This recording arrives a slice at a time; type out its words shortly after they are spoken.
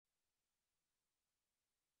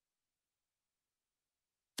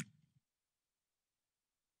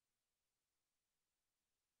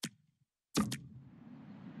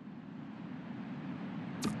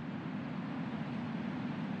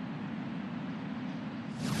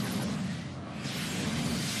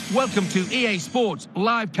Welcome to EA Sports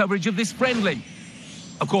live coverage of this friendly.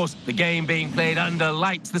 Of course, the game being played under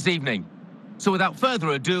lights this evening. So without further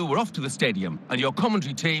ado, we're off to the stadium and your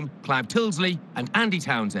commentary team, Clive Tilsley and Andy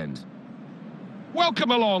Townsend.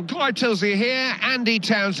 Welcome along, Clive Tilsley here, Andy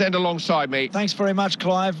Townsend alongside me. Thanks very much,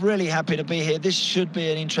 Clive. Really happy to be here. This should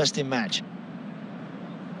be an interesting match.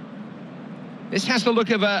 This has the look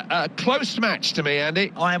of a close match to me,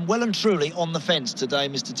 Andy. I am well and truly on the fence today,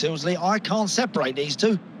 Mr. Tilsley. I can't separate these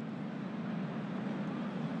two.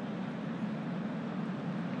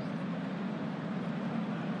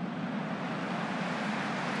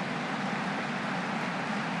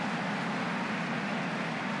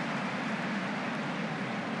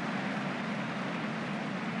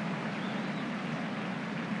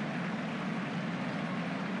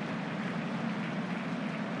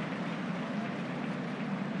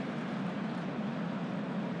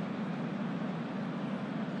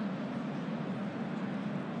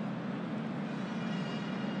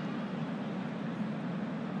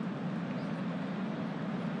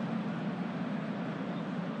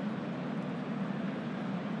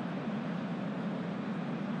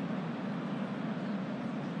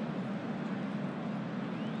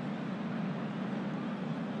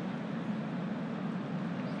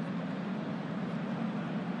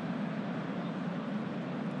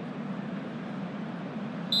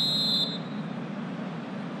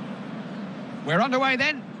 We're underway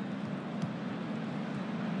then.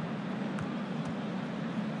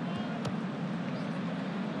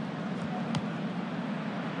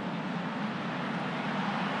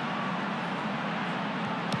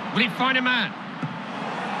 Will he find a man?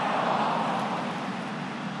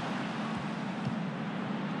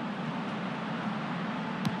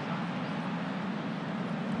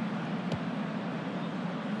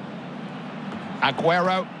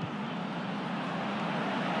 Agüero.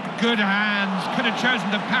 Good hands, could have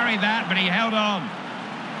chosen to parry that, but he held on.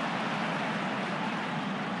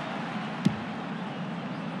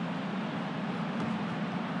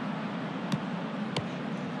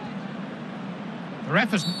 The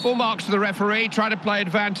ref has full marks to the referee, tried to play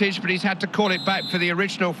advantage, but he's had to call it back for the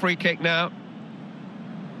original free kick now.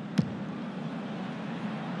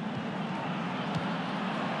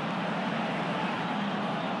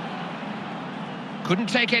 Couldn't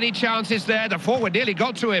take any chances there. The forward nearly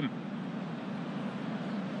got to him.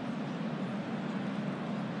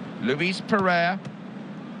 Luis Pereira.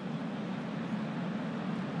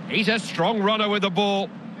 He's a strong runner with the ball.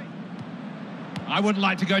 I wouldn't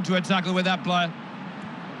like to go into a tackle with that player.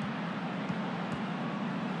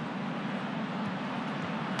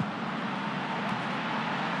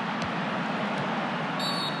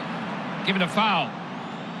 Given a foul.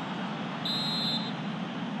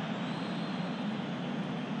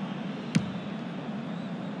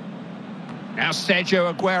 Now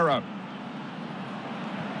Sergio Agüero.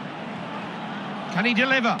 Can he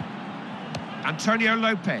deliver? Antonio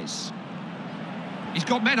Lopez. He's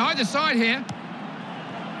got men either side here.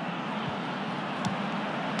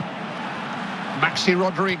 Maxi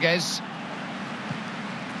Rodriguez.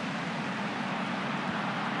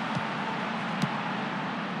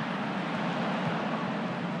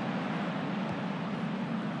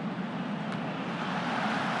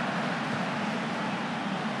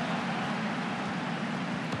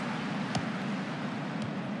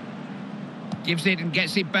 Gives it and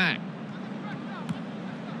gets it back.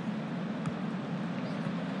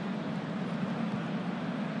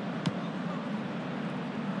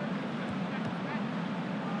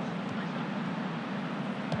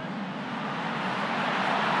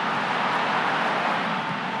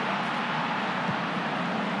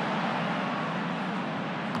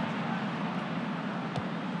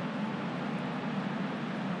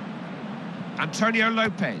 Antonio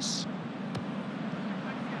Lopez.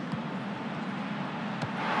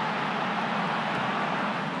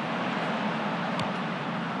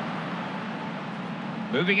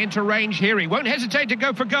 Moving into range here, he won't hesitate to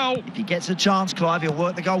go for goal. If he gets a chance, Clive, he'll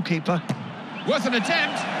work the goalkeeper. Worth an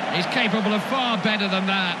attempt. He's capable of far better than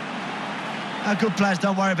that. Our good players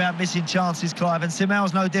don't worry about missing chances, Clive, and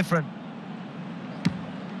Simel's no different.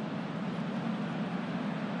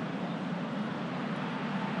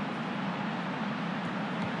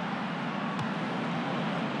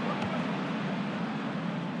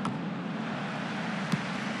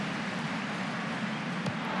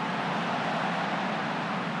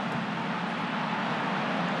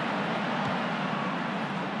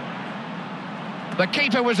 The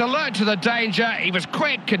keeper was alert to the danger. He was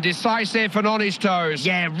quick and decisive and on his toes.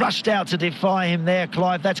 Yeah, rushed out to defy him there,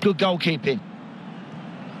 Clive. That's good goalkeeping.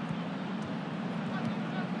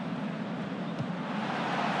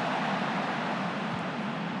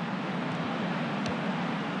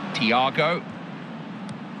 Thiago.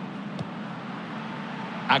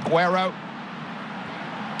 Agüero.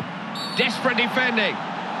 Desperate defending.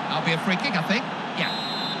 That'll be a free kick, I think. Yeah.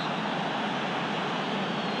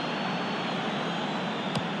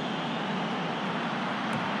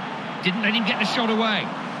 Didn't let him get the shot away.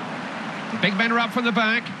 The big men are up from the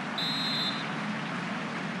back.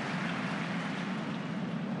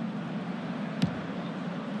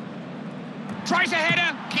 Tries a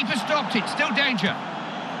header. Keeper stopped it. Still danger.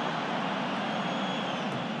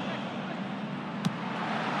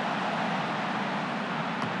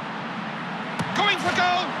 Going for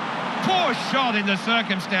goal. Poor shot in the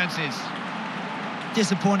circumstances.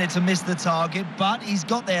 Disappointed to miss the target, but he's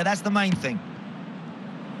got there. That's the main thing.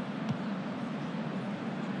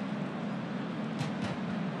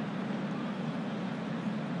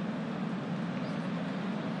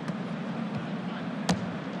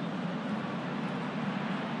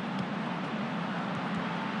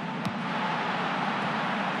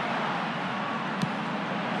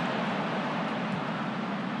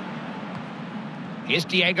 Here's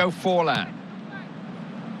Diego Forlan.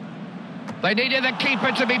 They needed the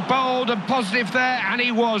keeper to be bold and positive there, and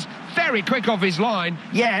he was very quick off his line.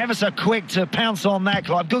 Yeah, ever so quick to pounce on that,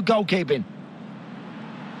 Clive. Good goalkeeping.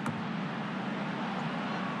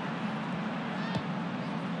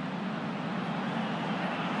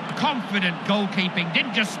 Confident goalkeeping,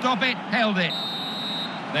 didn't just stop it, held it.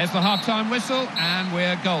 There's the half-time whistle, and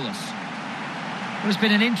we're goalless. Well, it's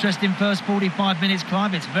been an interesting first 45 minutes,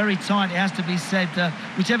 Clive. It's very tight, it has to be said.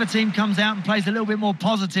 Whichever team comes out and plays a little bit more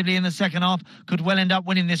positively in the second half could well end up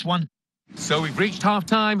winning this one. So we've reached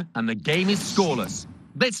half-time and the game is scoreless.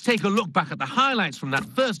 Let's take a look back at the highlights from that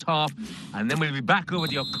first half, and then we'll be back over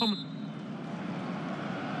with your comment.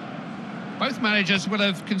 Both managers will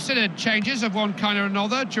have considered changes of one kind or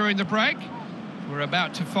another during the break. We're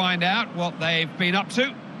about to find out what they've been up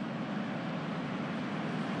to.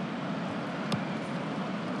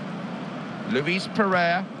 Luis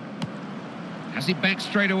Pereira has it back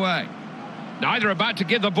straight away. Neither about to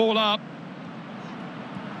give the ball up.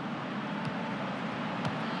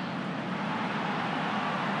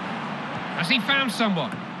 Has he found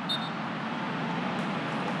someone?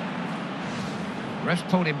 Ref's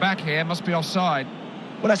pulled him back here, must be offside.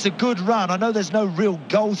 Well, that's a good run. I know there's no real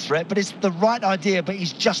goal threat, but it's the right idea, but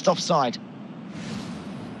he's just offside.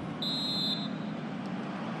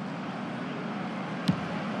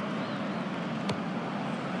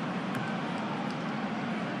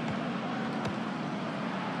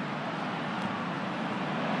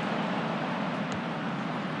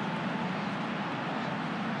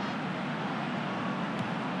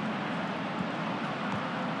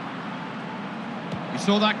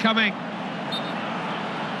 Saw that coming.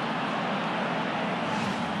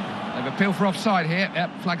 They've appealed for offside here.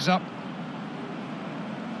 Yep, flags up.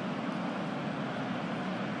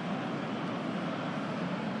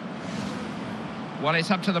 Well, it's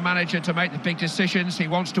up to the manager to make the big decisions. He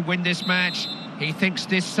wants to win this match. He thinks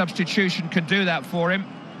this substitution can do that for him.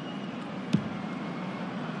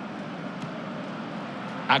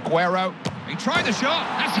 Agüero. He tried the shot.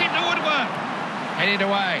 That's hit the woodwork. Headed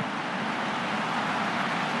away.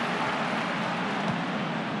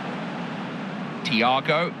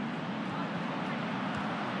 Thiago.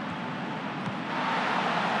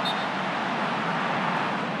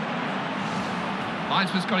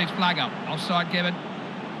 Linesman's got his flag up. Offside given.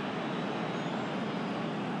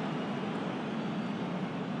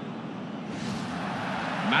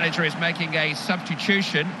 Manager is making a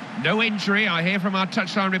substitution. No injury, I hear from our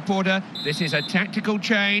touchline reporter. This is a tactical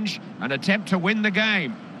change, an attempt to win the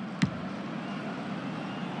game.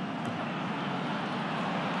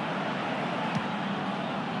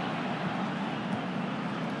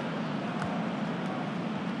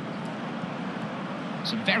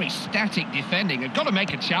 Some very static defending. They've got to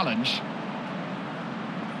make a challenge.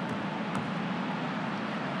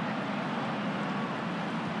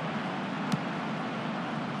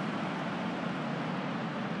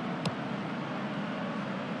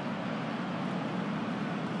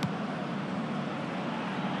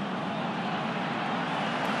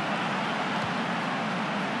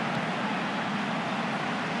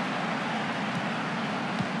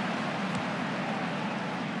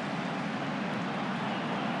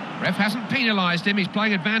 Ref hasn't penalised him, he's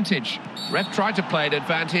playing advantage. Ref tried to play an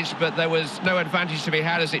advantage, but there was no advantage to be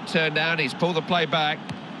had as it turned out. He's pulled the play back.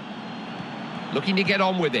 Looking to get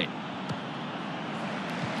on with it.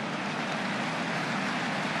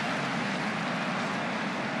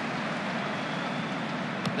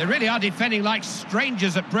 They really are defending like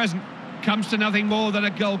strangers at present. Comes to nothing more than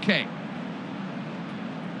a goal kick.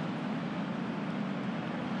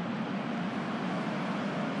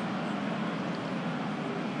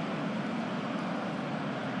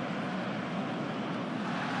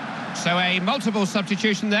 So a multiple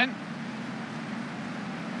substitution then.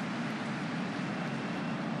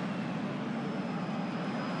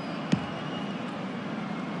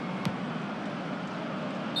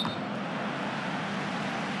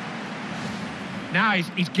 Now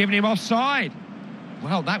he's given him offside.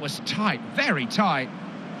 Well, that was tight, very tight.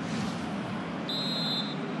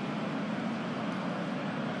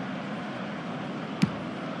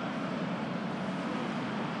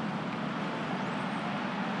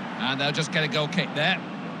 And they'll just get a goal kick there.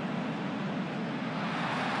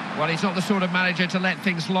 Well, he's not the sort of manager to let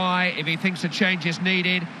things lie. If he thinks a change is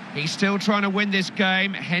needed, he's still trying to win this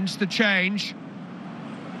game, hence the change.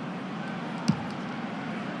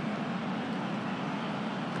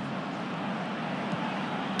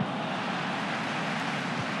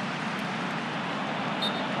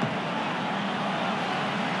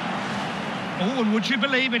 Oh, and would you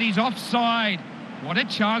believe it, he's offside. What a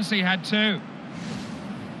chance he had too.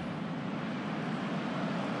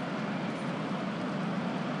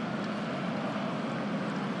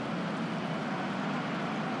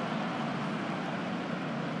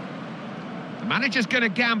 The manager's going to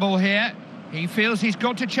gamble here. He feels he's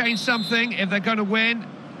got to change something if they're going to win.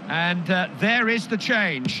 And there is the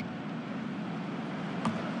change.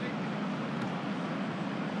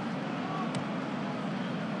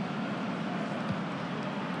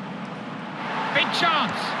 Big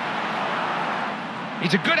chance.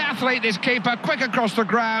 He's a good athlete, this keeper. Quick across the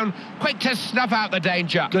ground. Quick to snuff out the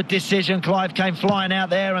danger. Good decision. Clive came flying out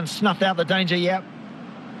there and snuffed out the danger, yep.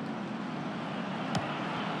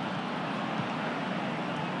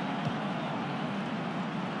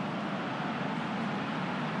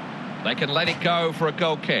 They can let it go for a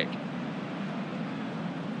goal kick.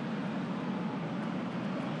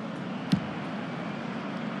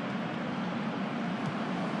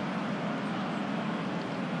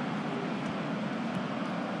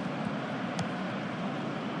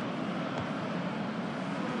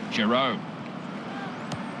 Jerome.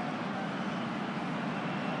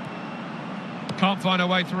 Can't find a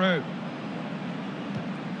way through.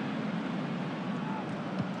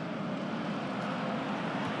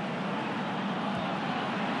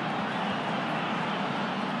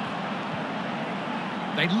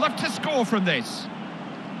 They'd love to score from this.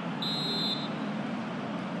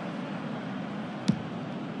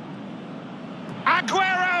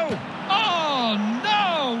 Agüero! Oh,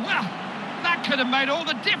 no! Well, that could have made all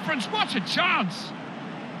the difference. What a chance!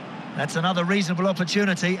 That's another reasonable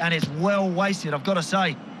opportunity, and it's well wasted, I've got to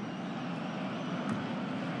say.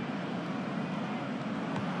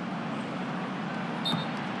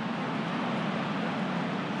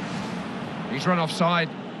 He's run offside.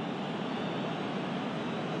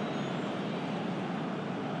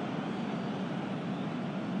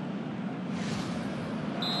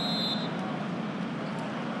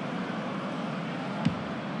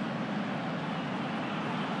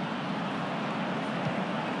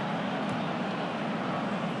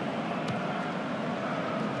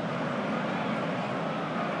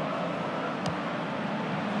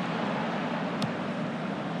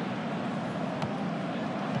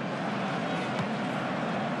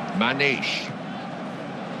 Manish.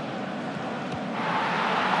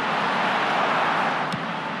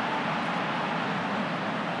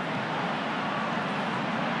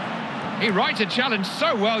 He rides a challenge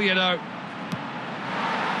so well, you know.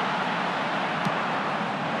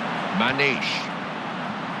 Manish.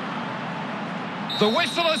 The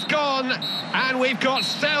whistle has gone, and we've got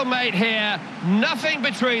stalemate here. Nothing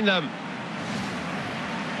between them.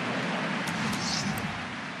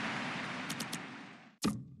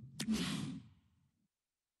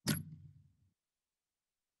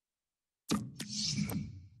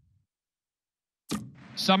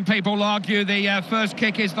 Some people argue the first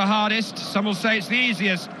kick is the hardest. Some will say it's the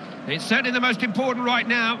easiest. It's certainly the most important right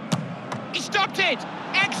now. He stopped it!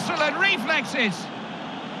 Excellent reflexes!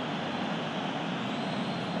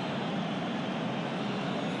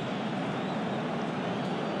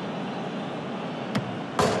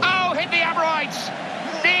 Oh, hit the uprights!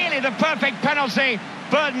 Nearly the perfect penalty,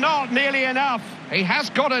 but not nearly enough. He has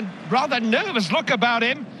got a rather nervous look about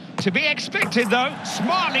him. To be expected, though.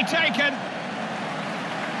 Smartly taken.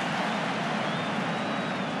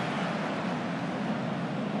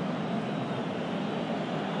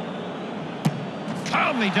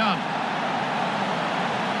 Calmly done.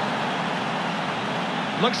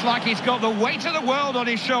 Looks like he's got the weight of the world on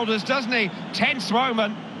his shoulders, doesn't he? Tense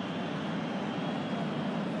moment.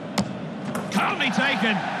 Calmly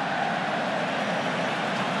taken.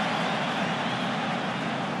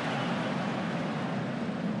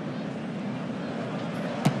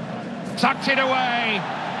 Tucked it away.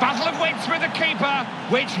 Battle of wits with the keeper,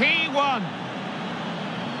 which he won.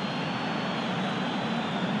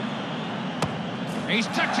 He's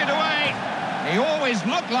tucked it away. He always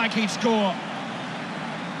looked like he'd score.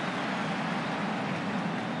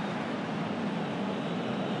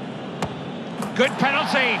 Good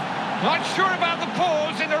penalty. Not sure about the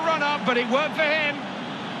pause in the run-up, but it worked for him.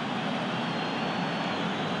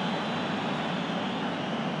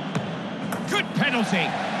 Good penalty.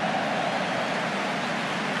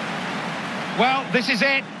 Well, this is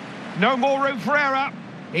it. No more room for error.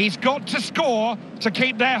 He's got to score to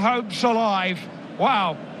keep their hopes alive.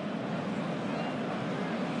 Wow.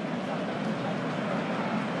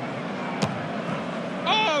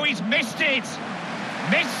 Oh, he's missed it.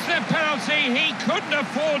 Missed the penalty he couldn't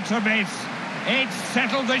afford to miss. It's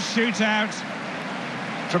settled the shootout.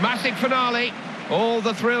 Dramatic finale. All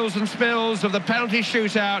the thrills and spills of the penalty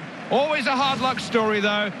shootout. Always a hard luck story,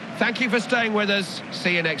 though. Thank you for staying with us.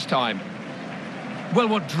 See you next time. Well,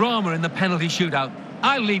 what drama in the penalty shootout.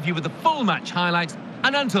 I'll leave you with the full match highlights.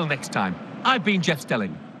 And until next time, I've been Jeff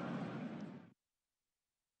Stelling.